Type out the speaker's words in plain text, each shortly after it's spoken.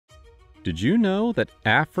Did you know that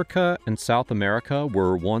Africa and South America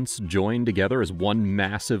were once joined together as one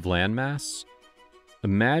massive landmass?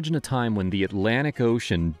 Imagine a time when the Atlantic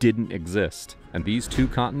Ocean didn't exist, and these two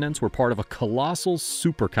continents were part of a colossal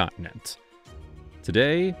supercontinent.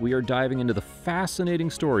 Today, we are diving into the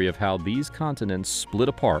fascinating story of how these continents split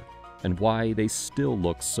apart and why they still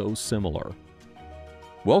look so similar.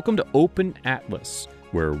 Welcome to Open Atlas,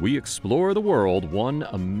 where we explore the world one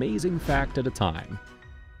amazing fact at a time.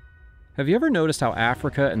 Have you ever noticed how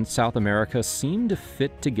Africa and South America seem to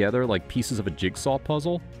fit together like pieces of a jigsaw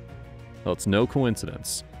puzzle? Well, it's no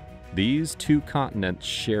coincidence. These two continents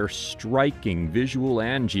share striking visual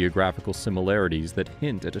and geographical similarities that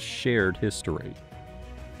hint at a shared history.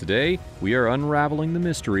 Today, we are unraveling the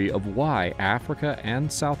mystery of why Africa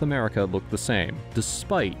and South America look the same,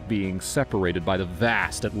 despite being separated by the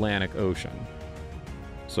vast Atlantic Ocean.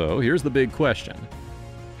 So here's the big question.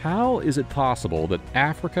 How is it possible that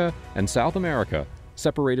Africa and South America,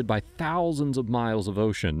 separated by thousands of miles of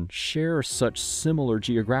ocean, share such similar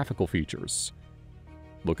geographical features?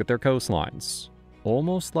 Look at their coastlines,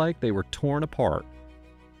 almost like they were torn apart.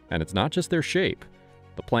 And it's not just their shape.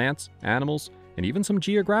 The plants, animals, and even some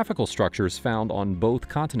geographical structures found on both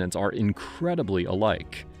continents are incredibly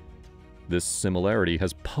alike. This similarity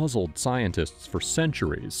has puzzled scientists for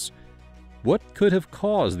centuries. What could have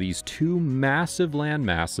caused these two massive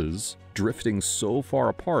landmasses, drifting so far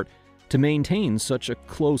apart, to maintain such a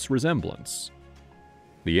close resemblance?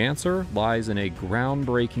 The answer lies in a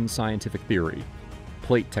groundbreaking scientific theory: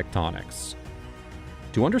 plate tectonics.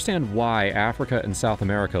 To understand why Africa and South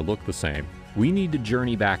America look the same, we need to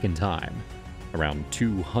journey back in time, around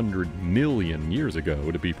 200 million years ago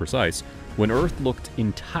to be precise, when Earth looked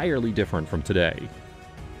entirely different from today.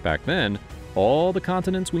 Back then, all the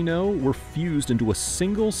continents we know were fused into a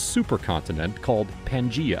single supercontinent called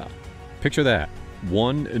Pangaea. Picture that,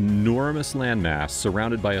 one enormous landmass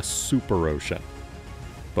surrounded by a superocean.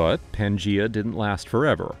 But Pangaea didn't last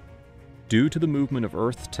forever. Due to the movement of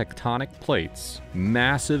Earth's tectonic plates,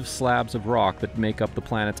 massive slabs of rock that make up the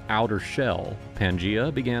planet's outer shell,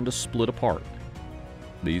 Pangaea began to split apart.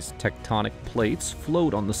 These tectonic plates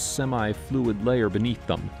float on the semi-fluid layer beneath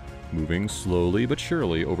them, moving slowly but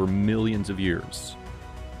surely over millions of years.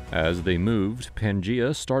 As they moved,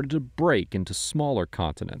 Pangaea started to break into smaller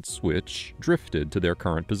continents, which drifted to their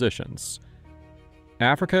current positions.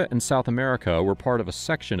 Africa and South America were part of a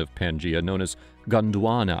section of Pangaea known as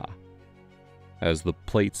Gondwana. As the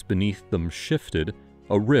plates beneath them shifted,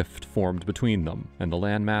 a rift formed between them, and the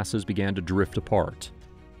land masses began to drift apart.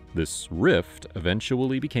 This rift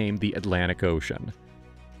eventually became the Atlantic Ocean.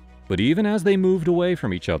 But even as they moved away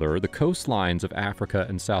from each other, the coastlines of Africa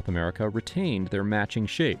and South America retained their matching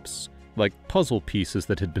shapes, like puzzle pieces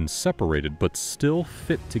that had been separated but still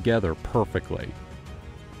fit together perfectly.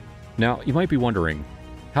 Now, you might be wondering,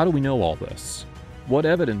 how do we know all this? What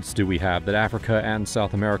evidence do we have that Africa and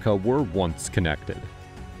South America were once connected?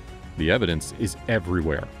 The evidence is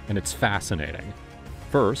everywhere, and it's fascinating.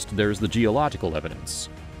 First, there's the geological evidence.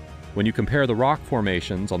 When you compare the rock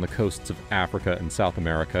formations on the coasts of Africa and South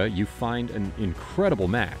America, you find an incredible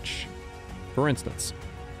match. For instance,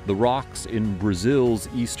 the rocks in Brazil's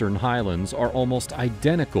eastern highlands are almost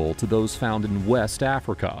identical to those found in West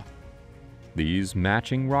Africa. These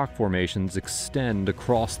matching rock formations extend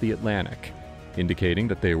across the Atlantic, indicating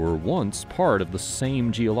that they were once part of the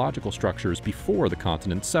same geological structures before the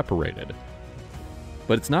continents separated.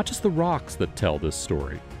 But it's not just the rocks that tell this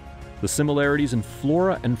story. The similarities in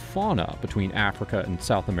flora and fauna between Africa and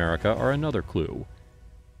South America are another clue.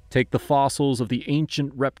 Take the fossils of the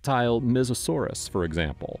ancient reptile Mesosaurus, for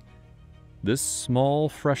example. This small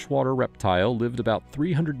freshwater reptile lived about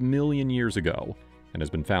 300 million years ago and has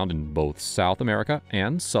been found in both South America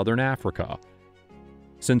and Southern Africa.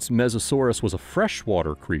 Since Mesosaurus was a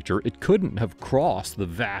freshwater creature, it couldn't have crossed the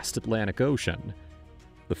vast Atlantic Ocean.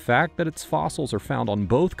 The fact that its fossils are found on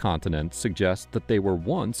both continents suggests that they were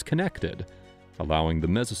once connected, allowing the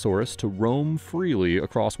Mesosaurus to roam freely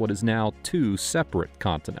across what is now two separate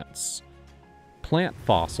continents. Plant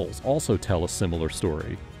fossils also tell a similar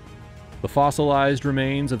story. The fossilized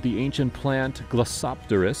remains of the ancient plant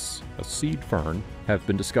Glossopteris, a seed fern, have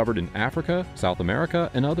been discovered in Africa, South America,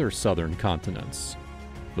 and other southern continents.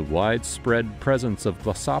 The widespread presence of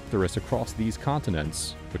Glossopteris across these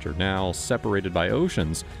continents, which are now separated by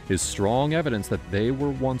oceans, is strong evidence that they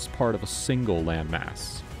were once part of a single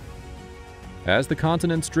landmass. As the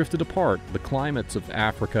continents drifted apart, the climates of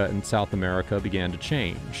Africa and South America began to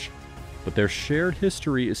change, but their shared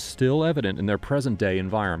history is still evident in their present-day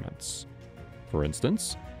environments. For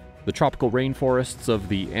instance, The tropical rainforests of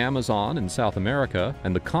the Amazon in South America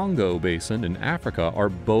and the Congo Basin in Africa are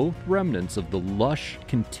both remnants of the lush,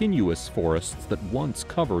 continuous forests that once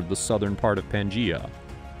covered the southern part of Pangaea.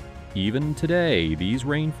 Even today, these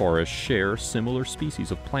rainforests share similar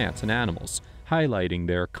species of plants and animals, highlighting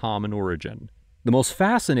their common origin. The most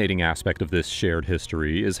fascinating aspect of this shared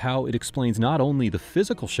history is how it explains not only the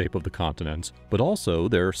physical shape of the continents, but also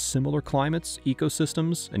their similar climates,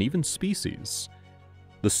 ecosystems, and even species.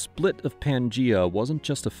 The split of Pangaea wasn't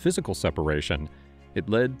just a physical separation, it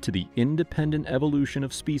led to the independent evolution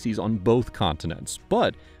of species on both continents,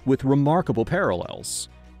 but with remarkable parallels.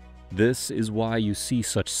 This is why you see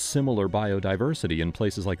such similar biodiversity in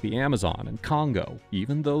places like the Amazon and Congo,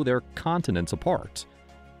 even though they're continents apart.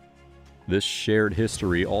 This shared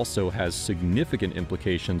history also has significant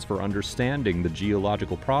implications for understanding the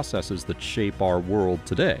geological processes that shape our world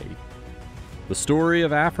today. The story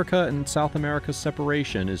of Africa and South America's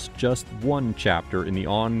separation is just one chapter in the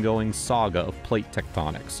ongoing saga of plate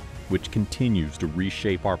tectonics, which continues to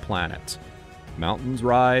reshape our planet. Mountains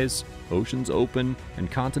rise, oceans open, and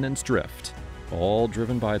continents drift, all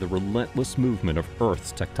driven by the relentless movement of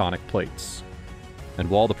Earth's tectonic plates. And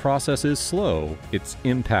while the process is slow, its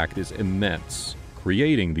impact is immense,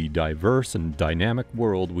 creating the diverse and dynamic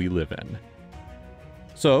world we live in.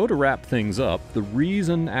 So, to wrap things up, the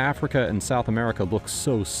reason Africa and South America look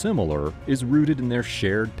so similar is rooted in their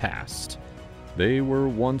shared past. They were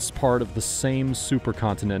once part of the same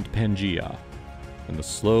supercontinent Pangaea, and the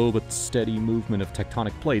slow but steady movement of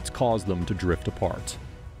tectonic plates caused them to drift apart.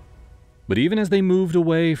 But even as they moved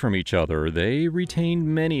away from each other, they retained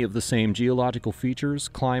many of the same geological features,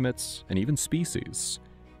 climates, and even species.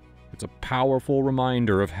 It's a powerful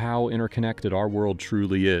reminder of how interconnected our world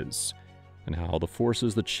truly is, and how the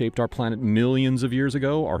forces that shaped our planet millions of years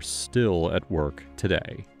ago are still at work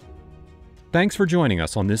today. Thanks for joining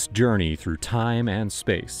us on this journey through time and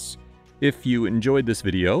space. If you enjoyed this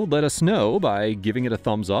video, let us know by giving it a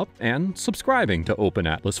thumbs up and subscribing to Open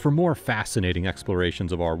Atlas for more fascinating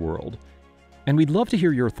explorations of our world. And we'd love to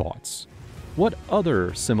hear your thoughts. What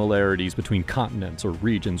other similarities between continents or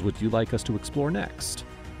regions would you like us to explore next?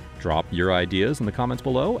 Drop your ideas in the comments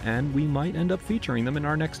below, and we might end up featuring them in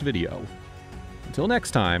our next video. Until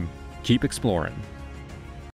next time, keep exploring.